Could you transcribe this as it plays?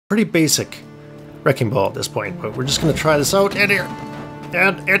pretty basic wrecking ball at this point, but we're just going to try this out, and here,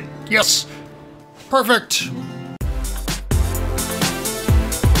 and it, yes, perfect!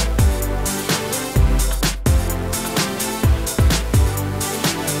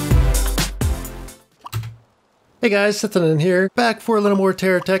 Hey guys, Sithin in here, back for a little more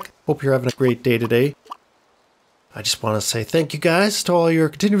TerraTech. Hope you're having a great day today. I just want to say thank you guys to all your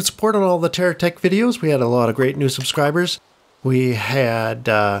continued support on all the TerraTech videos. We had a lot of great new subscribers. We had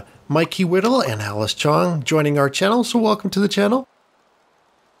Mikey Whittle and Alice Chong joining our channel, so welcome to the channel.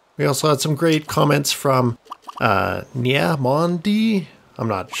 We also had some great comments from Nia Mondi. I'm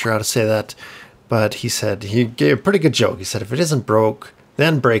not sure how to say that, but he said, he gave a pretty good joke. He said, if it isn't broke,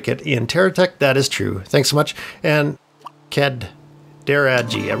 then break it. In TerraTech, that is true. Thanks so much. And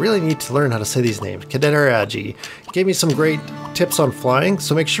Kederaji, I really need to learn how to say these names. Kederaji gave me some great tips on flying,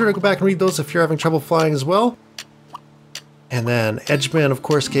 so make sure to go back and read those if you're having trouble flying as well. And then Edgeman, of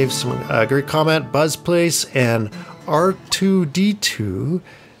course, gave some great comment. Buzz Place and R2D2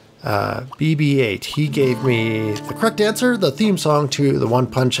 BB8. He gave me the correct answer, the theme song to the One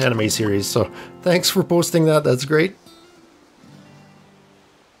Punch anime series. So thanks for posting that. That's great.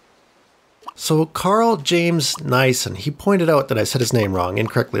 So Carl James Nissen, he pointed out that I said his name wrong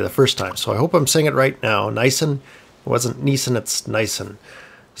incorrectly the first time. So I hope I'm saying it right now. Nissen, it wasn't Nissen, it's Nissen.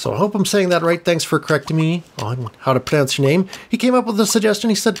 So I hope I'm saying that right. Thanks for correcting me on how to pronounce your name. He came up with a suggestion.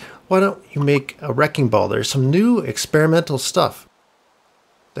 He said, why don't you make a wrecking ball? There's some new experimental stuff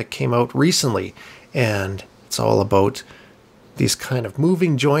that came out recently, and it's all about these kind of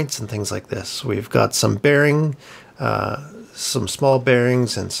moving joints and things like this. We've got some bearing, some small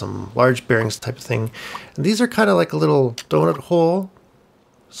bearings and some large bearings type of thing. And these are kind of like a little donut hole.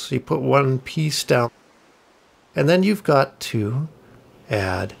 So you put one piece down, and then you've got to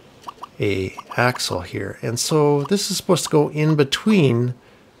add a axle here. And so this is supposed to go in between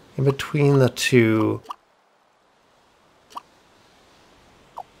the two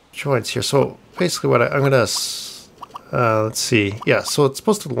joints here. So basically what I'm gonna, let's see. Yeah, so it's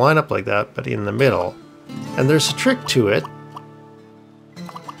supposed to line up like that, but in the middle. And there's a trick to it.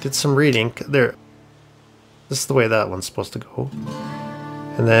 Did some reading there. This is the way that one's supposed to go.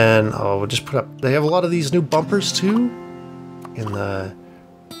 And then we'll just put up, they have a lot of these new bumpers too in the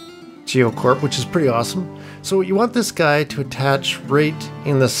GeoCorp, which is pretty awesome. So you want this guy to attach right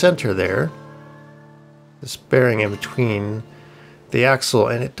in the center there, this bearing in between the axle,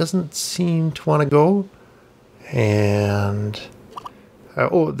 and it doesn't seem to want to go. And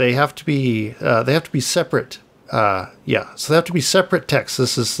oh, they have to be separate. Yeah, so they have to be separate texts.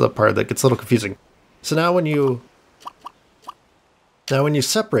 This is the part that gets a little confusing. So now when you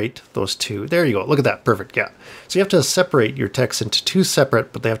separate those two, there you go. Look at that, perfect. Yeah. So you have to separate your texts into two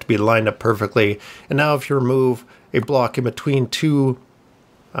separate, but they have to be lined up perfectly. And now if you remove a block in between two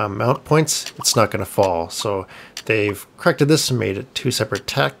mount points, it's not going to fall. So they've corrected this and made it two separate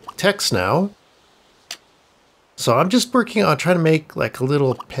texts now. So I'm just working on trying to make like a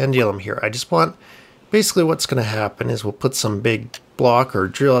little pendulum here. I just want, basically what's going to happen is we'll put some big block or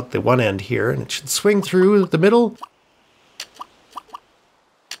drill at the one end here, and it should swing through the middle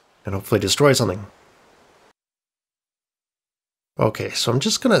and hopefully destroy something. Okay, so I'm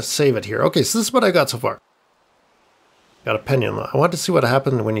just going to save it here. Okay, so this is what I got so far. Got a pendulum. I want to see what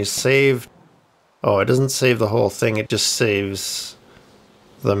happened when you save. Oh, it doesn't save the whole thing. It just saves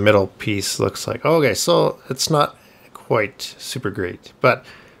the middle piece, looks like. Okay, so it's not quite super great, but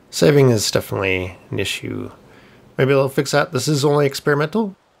saving is definitely an issue. Maybe they'll fix that. This is only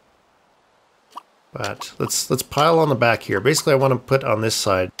experimental. But let's pile on the back here. Basically, I want to put on this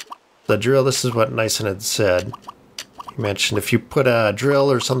side the drill. This is what Nissen had said. He mentioned if you put a drill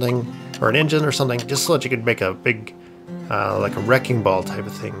or something, or an engine or something, just so that you could make a big, like a wrecking ball type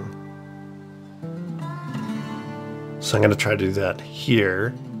of thing. So I'm going to try to do that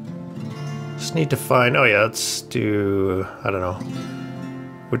here. Just need to find, oh yeah, let's do, I don't know,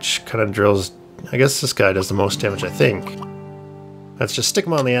 which kind of drills. I guess this guy does the most damage, I think. Let's just stick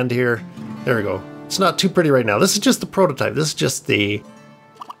him on the end here. There we go. It's not too pretty right now. This is just the prototype. This is just the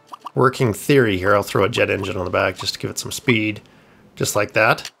working theory here. I'll throw a jet engine on the back just to give it some speed. Just like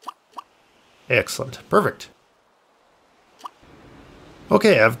that. Excellent. Perfect.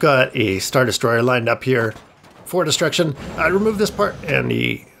 Okay, I've got a Star Destroyer lined up here for destruction. I removed this part and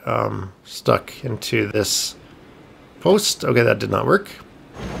he stuck into this post. Okay, that did not work.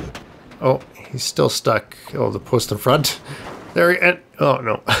 Oh, he's still stuck. Oh, the post in front. There, and oh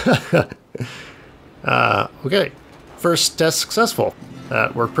no. Okay, first test successful.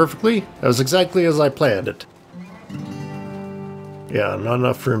 That worked perfectly. That was exactly as I planned it. Yeah, not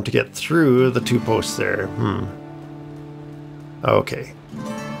enough room to get through the two posts there. Okay.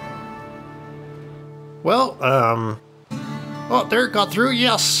 Well, oh, there it got through.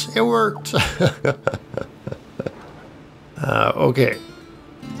 Yes, it worked. Okay.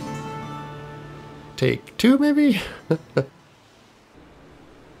 Take two, maybe?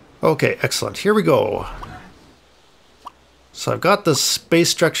 Okay, excellent. Here we go. So I've got the space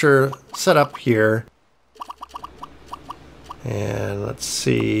structure set up here. And let's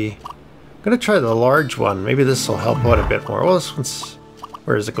see. I'm going to try the large one. Maybe this will help out a bit more. Oh, this one's...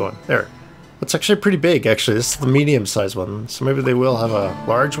 Where is it going? There. It's actually pretty big, actually. This is the medium-sized one. So maybe they will have a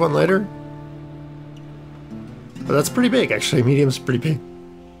large one later. But that's pretty big, actually. Medium's pretty big.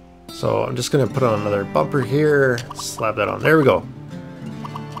 So I'm just going to put on another bumper here. Slap that on. There we go.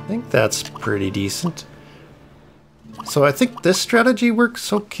 I think that's pretty decent. So I think this strategy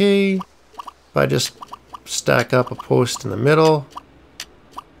works okay. If I just stack up a post in the middle.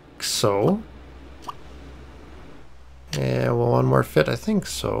 Like so. Yeah, will one more fit? I think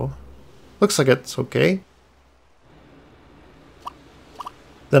so. Looks like it's okay.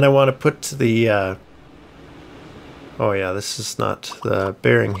 Then I want to put the... oh yeah, this is not... The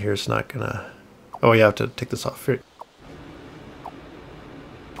bearing here is not gonna... Oh, you have to take this off. Here.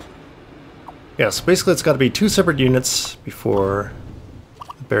 Yeah, so basically it's got to be two separate units before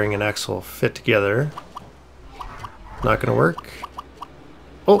the bearing and axle fit together. Not gonna work.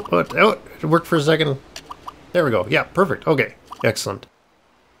 Oh, it worked for a second. There we go. Yeah, perfect. Okay, excellent.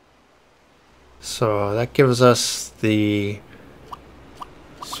 So that gives us the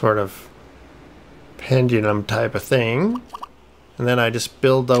sort of pendulum type of thing. And then I just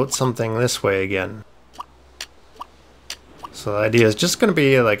build out something this way again. So the idea is just going to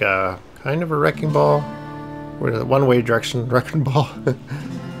be like a kind of a wrecking ball. With a one-way direction wrecking ball.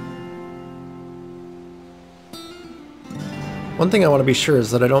 One thing I want to be sure is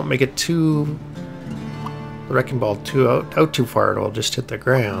that I don't make it too... the wrecking ball out too far. It'll just hit the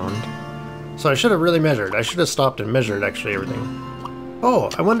ground. So I should have really measured. I should have stopped and measured actually everything. Oh,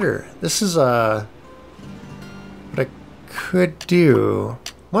 I wonder. This is what I could do.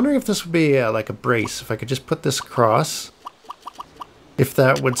 I'm wondering if this would be like a brace. If I could just put this across. If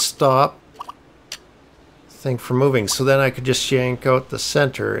that would stop the thing from moving. So then I could just yank out the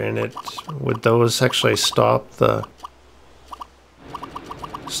center and it would those actually stop the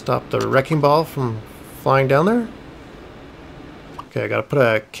wrecking ball from flying down there? Okay, I gotta put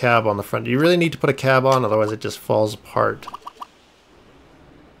a cab on the front. You really need to put a cab on, otherwise it just falls apart.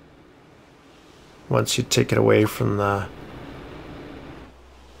 Once you take it away from the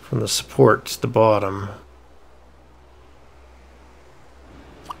support to the bottom.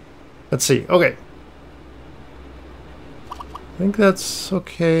 Let's see. Okay. I think that's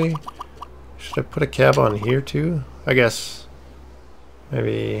okay. Should I put a cab on here too? I guess.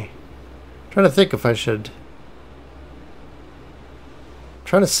 Maybe. I'm trying to think if I should.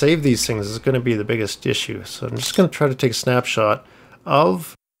 Trying to save these things is going to be the biggest issue. So I'm just going to try to take a snapshot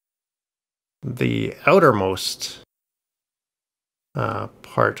of the outermost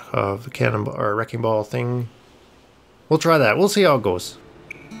part of the cannonball or wrecking ball thing. We'll try that. We'll see how it goes.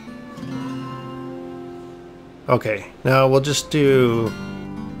 Okay, now we'll just do...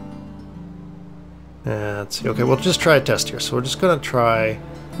 let's see. Okay, we'll just try a test here. So we're just going to try...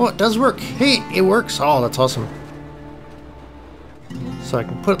 Oh, it does work. Hey, it works. Oh, that's awesome. So I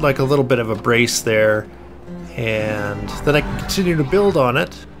can put like a little bit of a brace there, and then I can continue to build on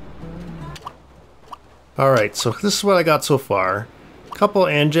it. Alright, so this is what I got so far. A couple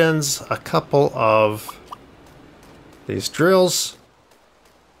engines, a couple of these drills.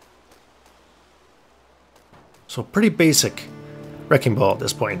 So pretty basic wrecking ball at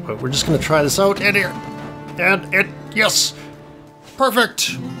this point, but we're just going to try this out, and here, and it, yes,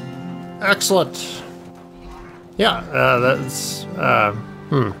 perfect, excellent. Yeah, that's,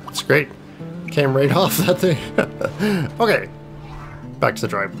 it's great. Came right off that thing. Okay, back to the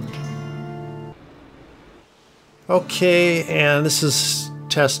drawing board. Okay, and this is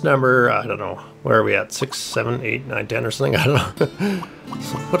test number, I don't know, where are we at? 6, 7, 8, 9, 10 or something? I don't know.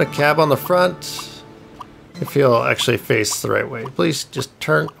 So put a cab on the front. If you'll actually face the right way. Please just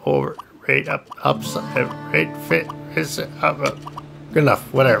turn over, right up, upside, right, fit, is it up, up. Good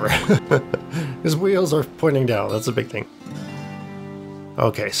enough, whatever. His wheels are pointing down, that's a big thing.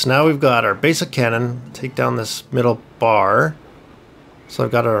 Okay, so now we've got our basic cannon. Take down this middle bar. So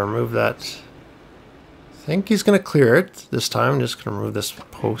I've got to remove that. I think he's going to clear it this time. I'm just going to remove this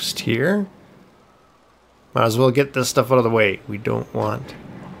post here. Might as well get this stuff out of the way. We don't want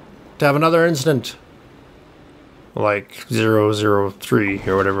to have another incident. Like 003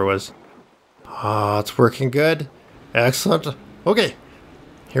 or whatever it was. Ah, it's working good. Excellent. Okay,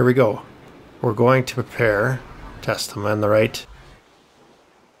 here we go. We're going to prepare. Test them on the right.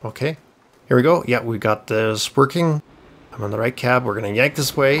 Okay, Here we go. Yeah, we got this working. I'm on the right cab. We're going to yank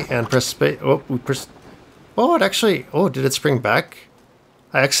this way and press space. Oh, we pressed... Oh, it actually... Oh, did it spring back?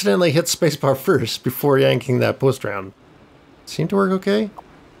 I accidentally hit spacebar first before yanking that post round. Seemed to work okay.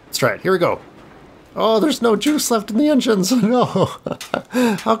 Let's try it. Here we go. Oh, there's no juice left in the engines. No.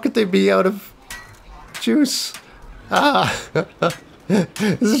 How could they be out of juice? Ah.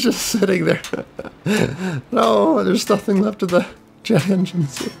 This is just sitting there. No, there's nothing left of the jet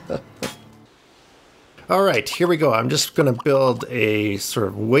engines. All right, here we go. I'm just going to build a sort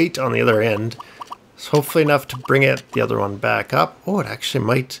of weight on the other end. It's hopefully enough to bring the other one back up. Oh, it actually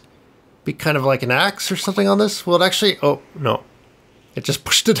might be kind of like an axe or something on this. Well, it actually... Oh, no. It just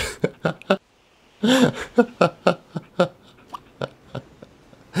pushed it.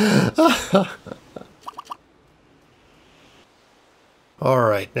 All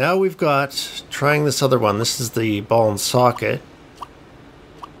right, now we've got... Trying this other one. This is the ball and socket.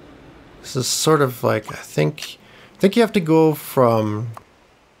 This is sort of like, I think you have to go from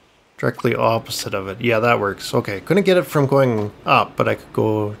directly opposite of it. Yeah, that works. Okay, couldn't get it from going up, but I could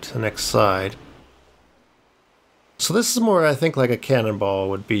go to the next side. So this is more, I think, like a cannonball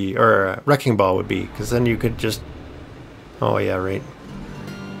would be, or a wrecking ball would be, because then you could just... Oh yeah, right.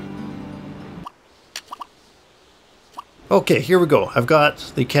 Okay, here we go. I've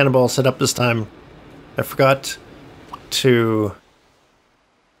got the cannonball set up this time. I forgot to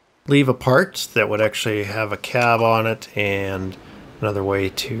leave a part that would actually have a cab on it and another way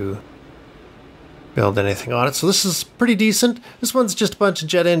to build anything on it. So this is pretty decent. This one's just a bunch of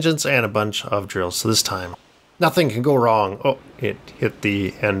jet engines and a bunch of drills. So this time, nothing can go wrong. Oh, it hit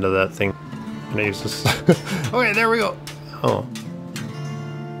the end of that thing. Can I use this? Okay, there we go. Oh.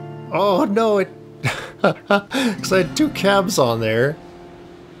 Oh, no, it... Because I had two cabs on there.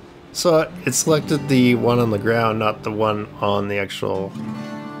 So it selected the one on the ground, not the one on the actual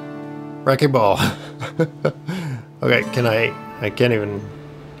wrecking ball. Okay, I can't even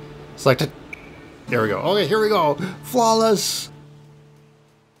select it. There we go. Okay, here we go. Flawless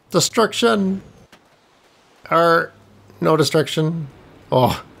destruction. Or no destruction.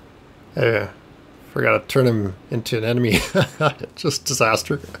 Oh, I forgot to turn him into an enemy. Just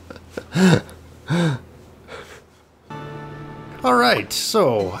disaster. All right,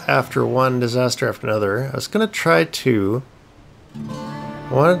 so after one disaster after another, I was gonna try to... I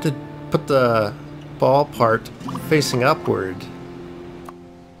wanted to put the ball part facing upward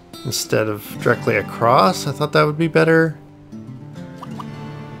instead of directly across. I thought that would be better.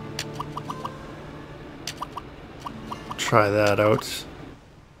 Try that out.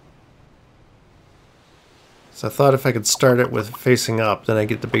 So I thought if I could start it with facing up, then I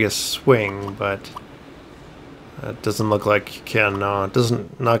get the biggest swing, but it doesn't look like you can. No, it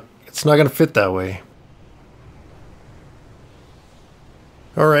doesn't. It's not going to fit that way.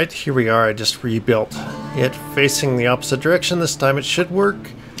 All right, here we are. I just rebuilt it facing the opposite direction. This time it should work.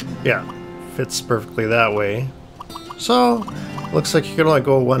 Yeah, fits perfectly that way. So, looks like you can only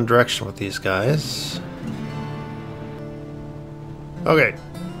go one direction with these guys. Okay,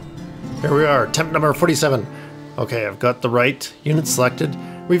 here we are, attempt number 47. Okay, I've got the right unit selected.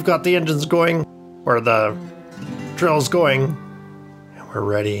 We've got the engines going, or the drills going, and we're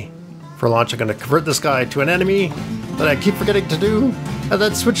ready for launch. I'm going to convert this guy to an enemy that I keep forgetting to do, and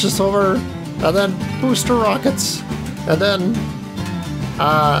then switch this over, and then booster rockets, and then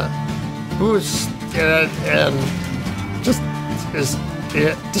boost it, and just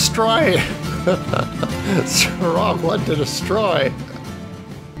destroy. It's the wrong one to destroy.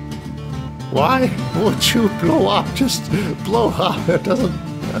 Why won't you blow up? Just blow up. It doesn't...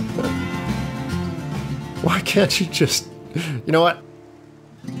 Why can't you just... You know what?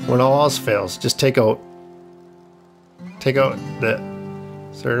 When all else fails, just take out the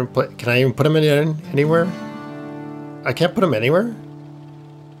certain place. Can I even put them in anywhere? I can't put them anywhere?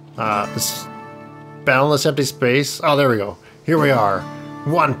 This boundless empty space. Oh, there we go. Here we are.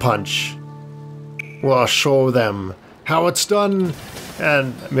 One punch. We'll show them how it's done.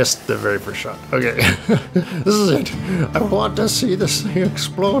 And missed the very first shot. Okay, this is it. I want to see this thing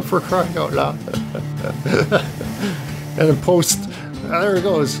explode, for crying out loud. And in post, there it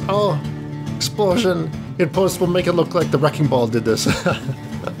goes. Oh, explosion. In post, we'll make it look like the wrecking ball did this.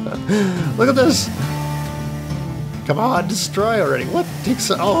 Look at this. Come on, destroy already. What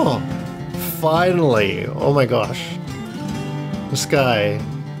takes... Oh, finally. Oh my gosh. This guy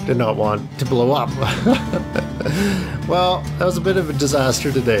did not want to blow up. Well, that was a bit of a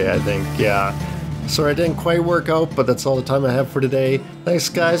disaster today, I think. Yeah. Sorry it didn't quite work out, but that's all the time I have for today. Thanks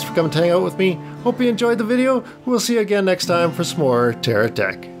guys for coming to hang out with me. Hope you enjoyed the video. We'll see you again next time for some more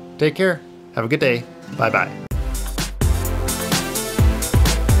TerraTech. Take care. Have a good day. Bye-bye.